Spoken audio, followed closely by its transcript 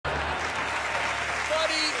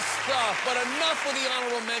off, but enough with the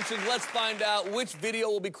honorable mentions. Let's find out which video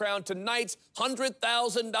will be crowned tonight's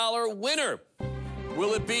 $100,000 winner.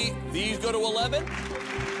 Will it be These Go to 11?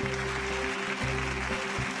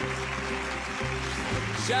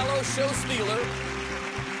 Shallow Show Stealer?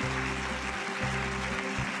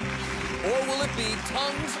 Or will it be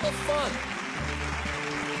Tons of Fun?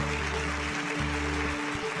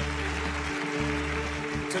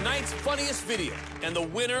 Tonight's funniest video and the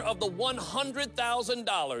winner of the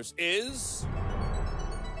 $100,000 is...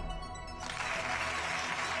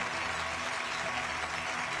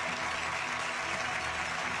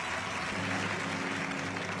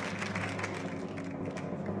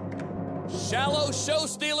 Shallow Show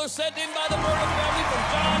Stealer, sent in by the murder family from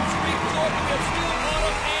John Street, New York, against Stu,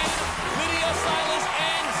 Autumn, and Lydia, Silas,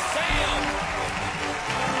 and Sam.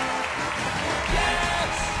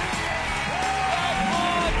 Yes! Come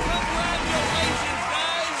on, congratulations,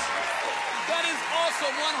 guys. That is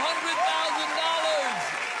awesome, $100,000.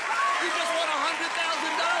 You just won $100,000.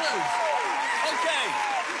 Okay,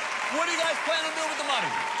 what do you guys plan on doing with the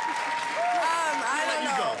money? I don't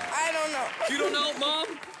know. I don't know. You don't know,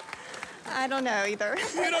 Mom? I don't know either.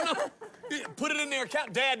 You don't know? Put it in their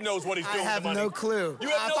account. Dad knows what he's doing with the money. I have no clue. You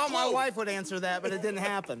have I no thought clue? my wife would answer that, but it didn't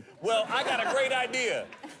happen. Well, I got a great idea.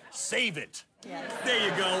 Save it. Yes. There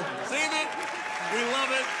you go. Save it. We love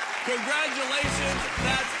it. Congratulations.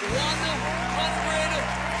 That's $100,000.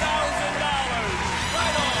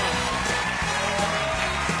 Right on.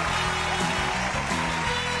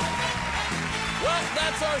 Well,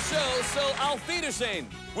 that's our show. So, Auf Wiedersehen,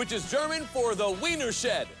 which is German for the Wiener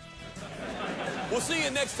Shed. We'll see you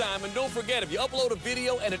next time, and don't forget, if you upload a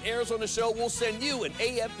video and it airs on the show, we'll send you an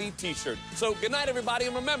AFV t-shirt. So good night, everybody,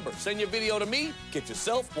 and remember, send your video to me, get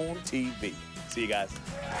yourself on TV. See you guys.